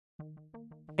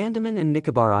Andaman and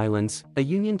Nicobar Islands, a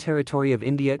union territory of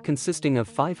India consisting of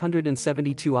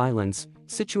 572 islands,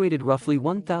 situated roughly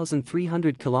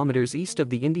 1,300 kilometers east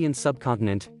of the Indian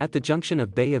subcontinent, at the junction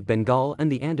of Bay of Bengal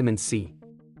and the Andaman Sea.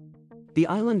 The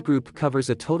island group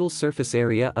covers a total surface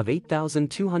area of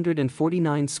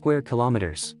 8,249 square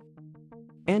kilometers.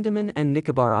 Andaman and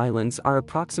Nicobar Islands are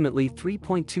approximately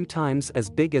 3.2 times as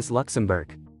big as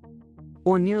Luxembourg,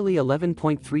 or nearly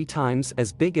 11.3 times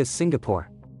as big as Singapore.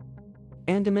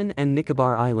 Andaman and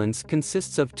Nicobar Islands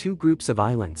consists of two groups of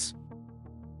islands.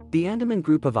 The Andaman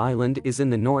group of island is in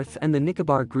the north and the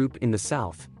Nicobar group in the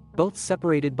south, both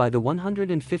separated by the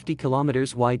 150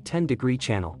 kilometers wide 10-degree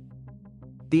channel.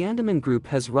 The Andaman group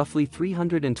has roughly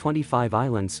 325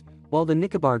 islands, while the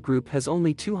Nicobar group has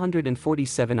only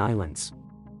 247 islands.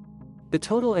 The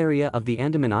total area of the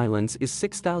Andaman Islands is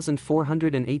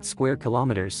 6,408 square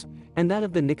kilometers, and that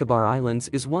of the Nicobar Islands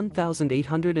is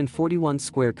 1,841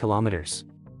 square kilometers.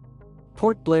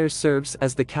 Port Blair serves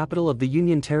as the capital of the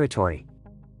Union Territory.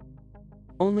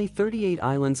 Only 38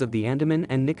 islands of the Andaman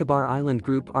and Nicobar Island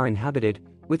group are inhabited,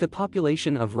 with a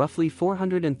population of roughly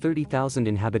 430,000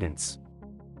 inhabitants.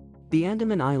 The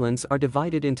Andaman Islands are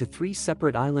divided into three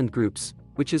separate island groups,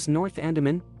 which is North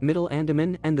Andaman, Middle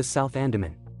Andaman and the South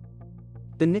Andaman.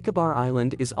 The Nicobar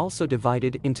Island is also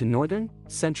divided into Northern,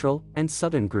 Central, and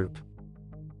Southern group.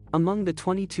 Among the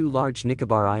 22 large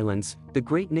Nicobar Islands, the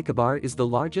Great Nicobar is the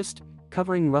largest,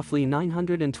 covering roughly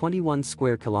 921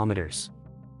 square kilometers.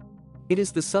 It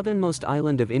is the southernmost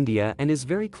island of India and is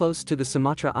very close to the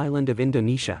Sumatra island of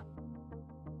Indonesia.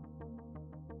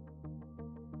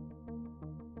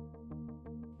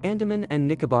 Andaman and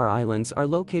Nicobar Islands are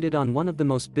located on one of the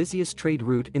most busiest trade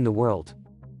route in the world.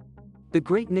 The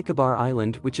Great Nicobar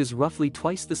Island, which is roughly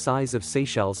twice the size of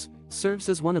Seychelles, serves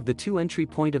as one of the two entry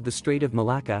points of the Strait of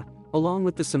Malacca, along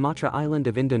with the Sumatra island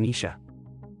of Indonesia.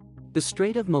 The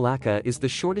Strait of Malacca is the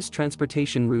shortest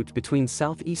transportation route between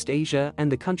Southeast Asia and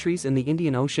the countries in the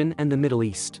Indian Ocean and the Middle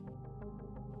East.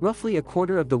 Roughly a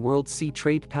quarter of the world's sea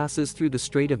trade passes through the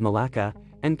Strait of Malacca,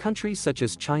 and countries such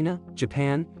as China,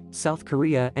 Japan, South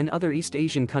Korea and other East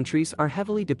Asian countries are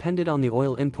heavily dependent on the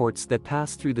oil imports that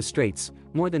pass through the straits.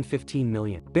 More than 15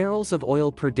 million barrels of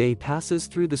oil per day passes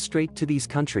through the strait to these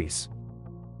countries.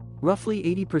 Roughly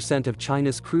 80% of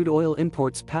China's crude oil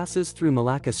imports passes through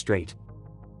Malacca Strait,